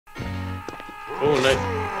Oh,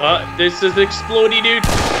 nice. This is explodey, dude.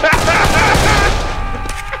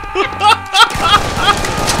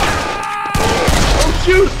 Oh,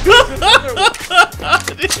 shoot.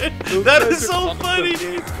 That is so funny,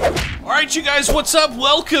 dude. Alright, you guys, what's up?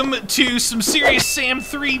 Welcome to some Serious Sam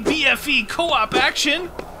 3 BFE co-op action.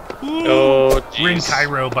 Ooh. Oh, geez. We're in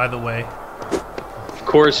Cairo, by the way. Of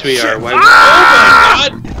course we are. Why? Ah!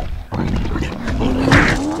 Oh, my God.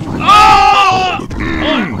 Oh!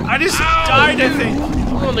 Oh! I just died, I think.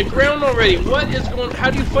 I'm on the ground already. What is going on? How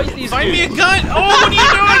do you fight these Find dudes? me a gun! Oh, what are you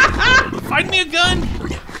doing? Find me a gun!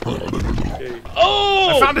 Okay.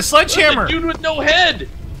 Oh! I found a sledgehammer! That's a dude with no head!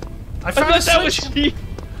 I found a that was sledgehammer!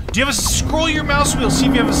 Do you have a scroll your mouse wheel, see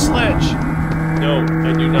if you have a sledge? No,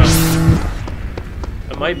 I do not.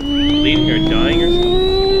 Am I bleeding or dying or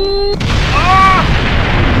something? Ah!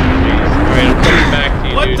 Alright, I'm coming back to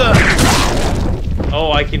you, What dude. the?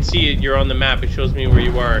 Oh, I can see it. You're on the map. It shows me where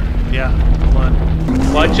you are. Yeah, hold on.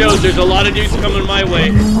 Watch out, there's a lot of dudes coming my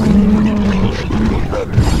way.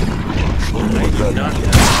 I do not have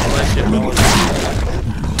a sledge at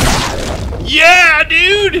all. Yeah,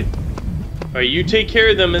 dude! Alright, you take care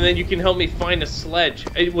of them and then you can help me find a sledge.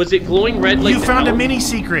 Was it glowing red like You the found a elf? mini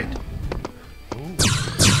secret. Ooh, a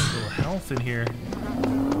little health in here.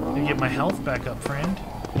 Let me get my health back up, friend.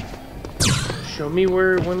 Show me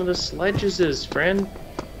where one of the sledges is, friend.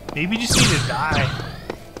 Maybe you just need to die.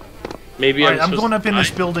 Maybe Alright, I'm going up in this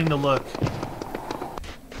building to look.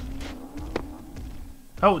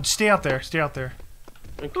 Oh, stay out there. Stay out there.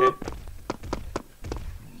 Okay.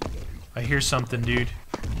 I hear something, dude.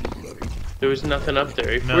 There was nothing up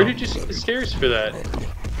there. No. Where did you see the stairs for that?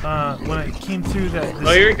 When I came through that...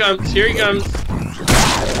 Oh, here he comes. Here he comes.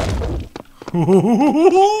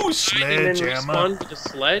 Ooh, And then sledgehammer. respond to the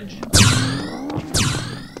sledge.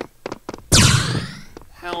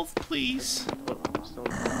 Health, please.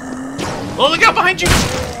 Oh, look out behind you!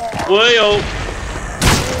 Whoa.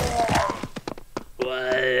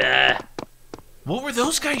 What were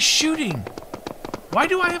those guys shooting? Why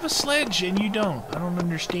do I have a sledge and you don't? I don't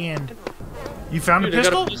understand. You found Dude, a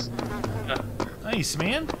pistol? Yeah. Nice,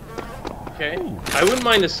 man. Okay. Ooh. I wouldn't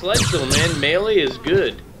mind a sledge though, man. Melee is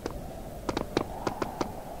good.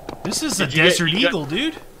 This is a Did you Desert you got- Eagle,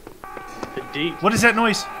 dude. The deep. What is that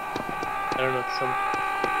noise? I don't know. Some.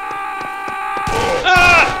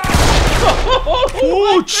 Ah!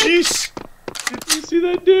 Oh, jeez. Did you see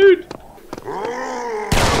that dude?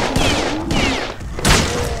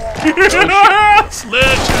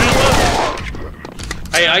 Sledgehammer.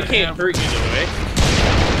 Hey, I can't hurt you though, eh?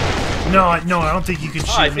 No, I don't think you can shoot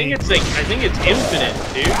Oh, I me. think it's like infinite,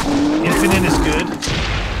 dude. Infinite is good.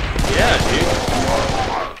 Yeah, dude.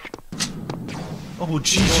 Oh,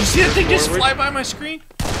 jeez. You see that thing just fly by my screen?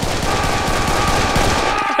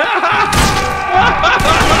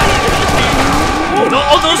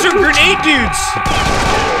 Oh, those are grenade dudes.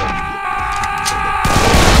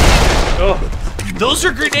 Oh, Those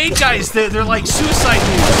are grenade guys. They're like suicide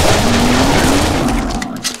dudes.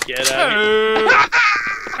 get out of here.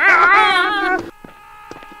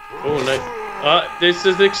 Oh, nice. This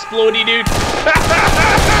is explodey, dude.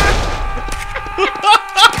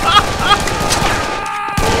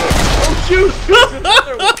 Oh, shoot.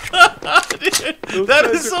 Dude, that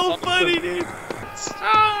is so funny, dude.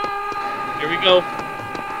 Here we go.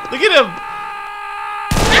 Look at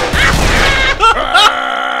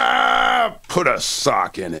him. Put a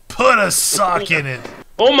sock in it. Put a sock in it.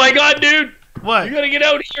 Oh my God, dude. What? You gotta get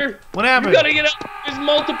out here. What happened? You gotta get out. There's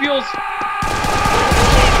multiples.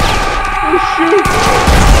 Oh, shoot.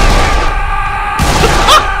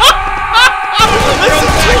 Listen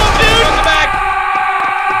to him, dude. On the back.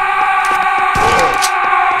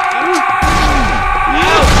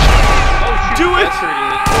 Ow. Oh, shoot. Do it. That's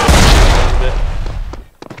hurting me.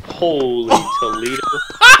 Holy Toledo.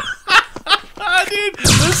 Dude,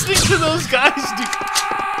 listening to those guys, dude.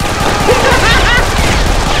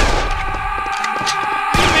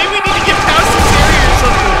 Dude, maybe we need to get past this area or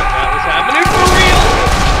something. That was happening for real.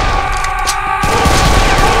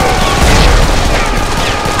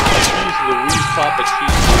 Jeez Louise, Papa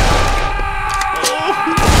Cheese.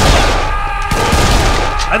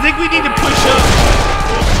 I think we need to push up.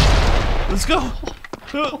 Let's go.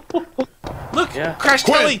 Look, Yeah. Crash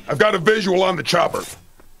Kelly. Quinn, I've got a visual on the chopper.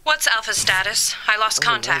 What's Alpha's status? I lost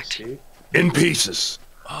contact. Nice, dude. In pieces.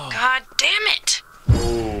 God damn it!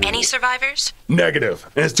 Any survivors? Negative.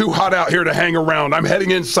 And it's too hot out here to hang around. I'm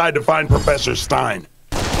heading inside to find Professor Stein.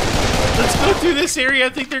 Let's go through this area. I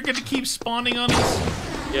think they're going to keep spawning on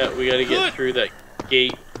us. Yeah, we gotta get through that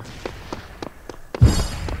gate.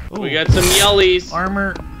 Ooh. We got some yellies.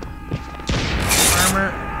 Armor.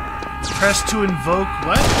 Press to invoke.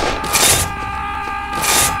 What?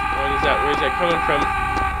 that? Where's that coming from?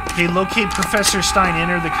 Okay, locate Professor Stein.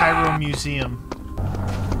 Enter the Cairo Museum.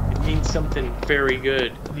 It means something very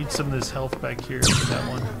good. Need some of this health back here. That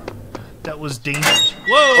one. That was dangerous.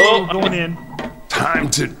 Whoa! Going in. Time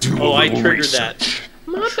to do a I little triggered research. that.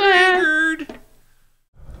 My bad. Triggered.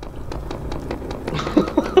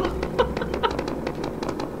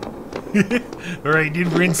 Alright,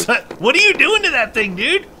 dude, we're inside. What are you doing to that thing,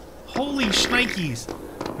 dude? Holy shnikes.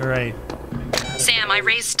 Alright. Sam, I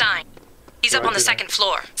raised Stein. He's up on the second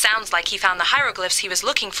floor. Sounds like he found the hieroglyphs he was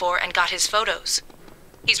looking for and got his photos.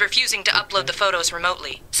 He's refusing to upload the photos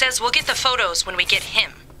remotely. Says we'll get the photos when we get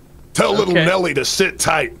him. Tell little Nelly to sit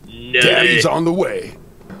tight. Nelly. Daddy's on the way.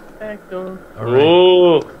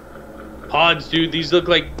 Oh, pods, dude. These look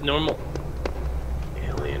like normal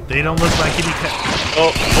alien. They don't look like any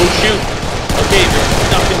Oh shoot. Okay, they're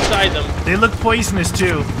stuck inside them. They look poisonous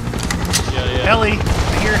too. Yeah. Heli.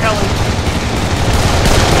 I hear Heli.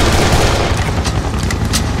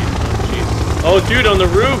 Oh, dude, on the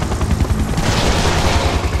roof.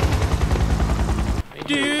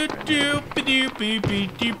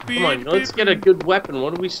 Come on, let's get a good weapon.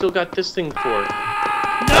 What do we still got this thing for?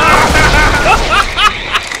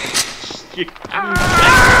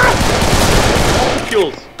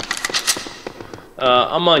 Molecules.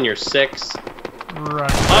 I'm on your 6.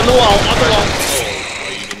 Right. On the wall, on the wall. Oh,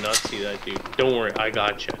 you did not see that, dude. Don't worry, I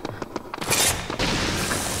gotcha.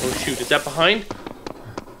 Oh shoot, is that behind?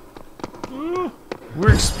 Ooh,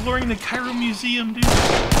 we're exploring the Cairo Museum, dude.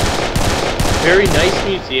 Very nice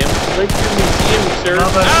museum. I like your museum, sir.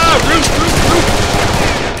 Roof!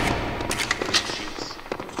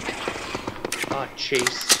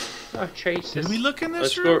 Jeez. Chase. Did we look in this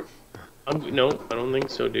Let's room? go. No, I don't think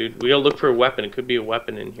so, dude. We gotta look for a weapon. It could be a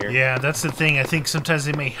weapon in here. Yeah, that's the thing. I think sometimes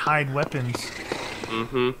they may hide weapons.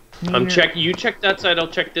 Mm-hmm. Here. You check that side, I'll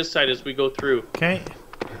check this side as we go through. Okay.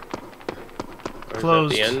 Or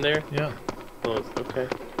Closed. Is that the end there? Yeah. Closed, okay.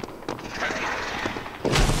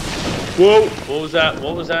 Whoa! What was that?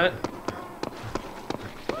 What was that?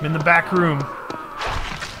 I'm in the back room.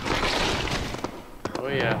 Oh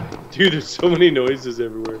yeah. Dude, there's so many noises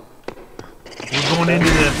everywhere. We're going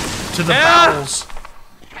into the bowels.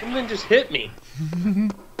 Something just hit me.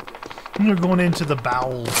 We're going into the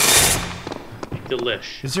bowels.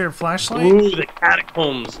 Delish. Is there a flashlight? Ooh, the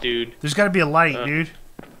catacombs, dude. There's got to be a light, dude.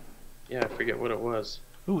 Yeah, I forget what it was.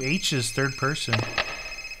 Ooh, H is third person.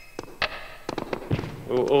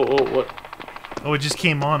 Oh, what? Oh, it just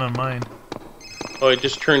came on mine. Oh, it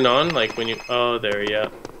just turned on? Like when you... Oh, there, yeah.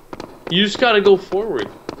 You just gotta go forward.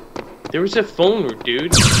 There was a phone,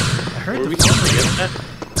 dude. I heard Were the we phone. supposed to get that?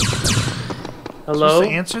 Hello? Supposed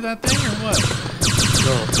to answer that thing or what?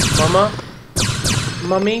 No. Mama?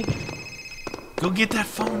 Mummy? Go get that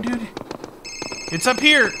phone, dude. It's up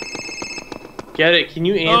here. Get it. Can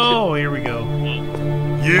you answer? Oh, here we go.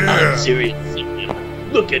 I'm serious.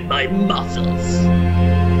 Look at my muscles.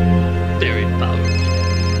 Very powerful.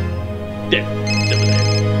 There. Over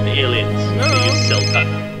there. The aliens. The cell cut.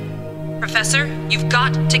 Professor, you've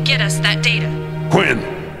got to get us that data. Quinn,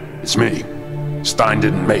 it's me. Stein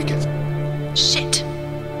didn't make it. Shit.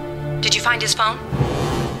 Did you find his phone?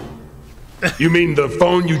 You mean the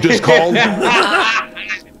phone you just called?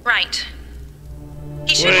 Right.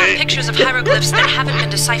 He should have pictures of hieroglyphs that haven't been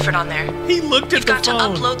deciphered on there. He looked at You've the got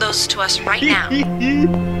phone. to upload those to us right now.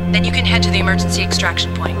 Then you can head to the emergency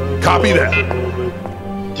extraction point. Copy that.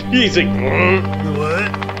 He's like...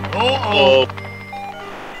 What? Oh.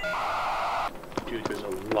 Dude, there's a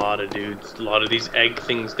lot of dudes. A lot of these egg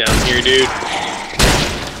things down here, dude.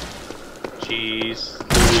 Jeez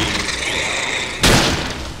Louise.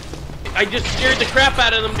 I just scared the crap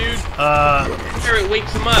out of them, dude. Here, it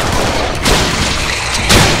wakes them up.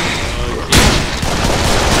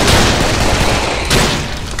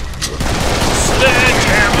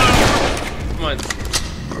 Come on.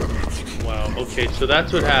 Wow, okay, so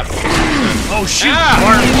that's what happened. Oh, shoot.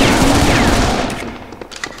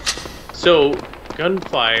 So,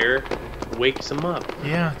 gunfire wakes them up.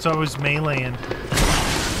 Yeah, it's always meleeing.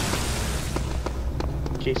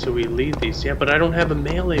 Okay, so we leave these. Yeah, but I don't have a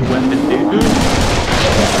melee weapon, dude.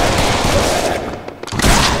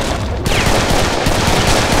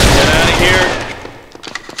 Get out of here.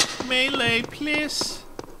 Melee, please.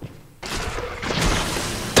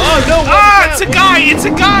 Oh, no! It's a guy! It's a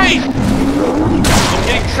guy! I'm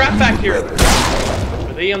getting trapped back here.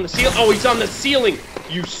 Are they on the ceiling? Oh, he's on the ceiling!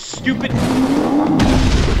 You stupid...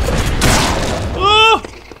 Oh!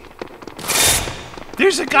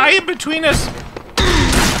 There's a guy in between us.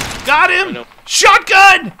 Got him!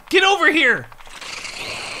 Shotgun! Get over here!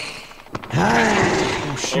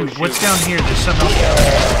 Oh shoot, what's down here? There's something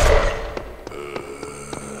else.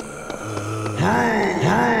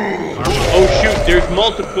 Oh shoot, there's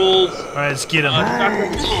multiples. All right, let's get him.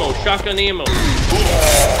 Shotgun ammo.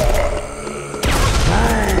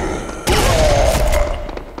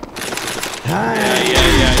 Yeah.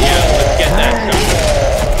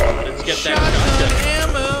 Let's get that shotgun.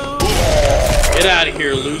 Ammo. Get out of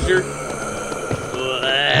here, loser.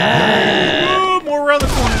 Oh, more around the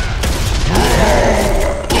corner.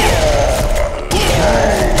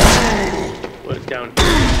 Put it down here.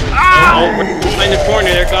 Oh, right behind the corner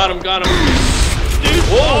there. Got him. Dude.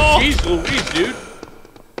 Whoa, jeez Louise, dude.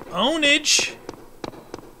 Ownage.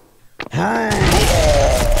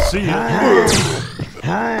 See ya.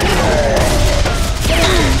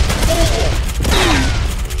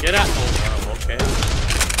 Get out. Oh, okay. I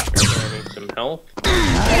need some health.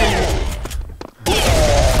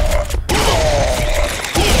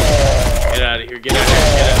 Get out of here. Get out of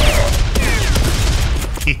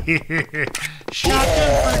here. Shotgun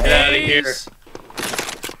for Get out of days. here.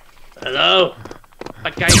 Hello?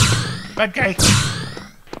 Bad guy.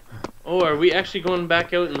 Oh, are we actually going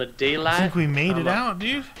back out in the daylight? I think we made it out,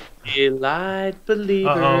 dude. Daylight believer.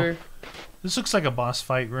 Uh-oh. This looks like a boss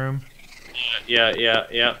fight room. Yeah.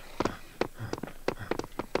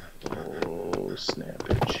 Oh,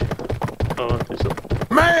 snappage. Oh, there's a...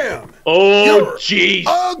 Man! Oh, You're jeez.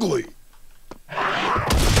 ugly!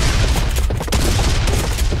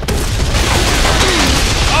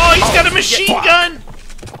 Oh, he's got a machine gun!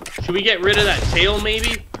 Should we get rid of that tail,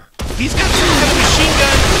 maybe? He's got some kind of machine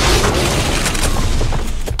gun!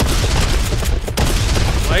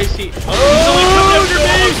 Why is he... Oh, only coming after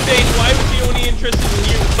me! Stage. Why was he only interested in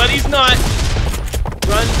you? But he's not.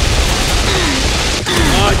 Run.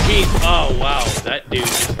 Oh, jeez. Oh, wow. That dude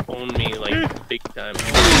just owned me, like, big time.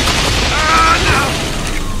 Ah, no!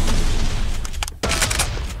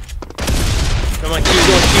 Come on, keep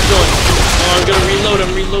going. Oh, I'm gonna reload.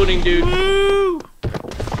 I'm reloading, dude. Woo!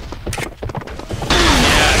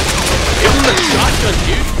 Yeah. Give him the shotgun,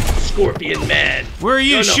 dude. Scorpion man. Where are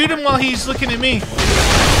you? No. Shoot him while he's looking at me.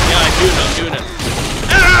 Yeah, I'm doing it.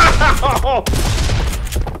 Ow!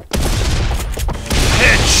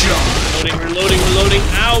 Headshot! Reloading.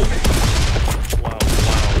 Ow! Wow,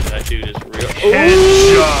 that dude is real.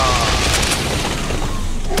 Headshot!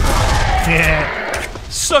 Yeah.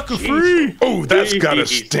 Sucker free! Oh, that's gotta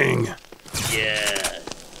sting. Yeah,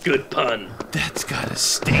 good pun. That's gotta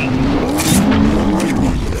sting.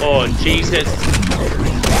 Oh, Jesus.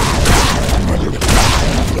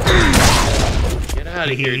 Get out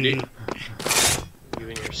of here, dude.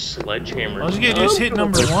 Even your sledgehammer. All you gotta do is hit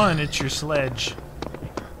number 1, it's your sledge.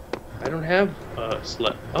 I don't have a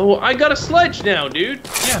sledge. Oh, I got a sledge now, dude.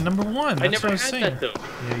 Yeah, number 1. That's I never what I was had saying. that, though.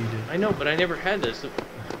 Yeah, you did. I know, but I never had this. The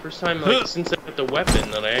first time, like, since I got the weapon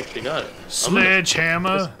that I actually got it.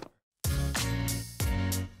 Sledgehammer.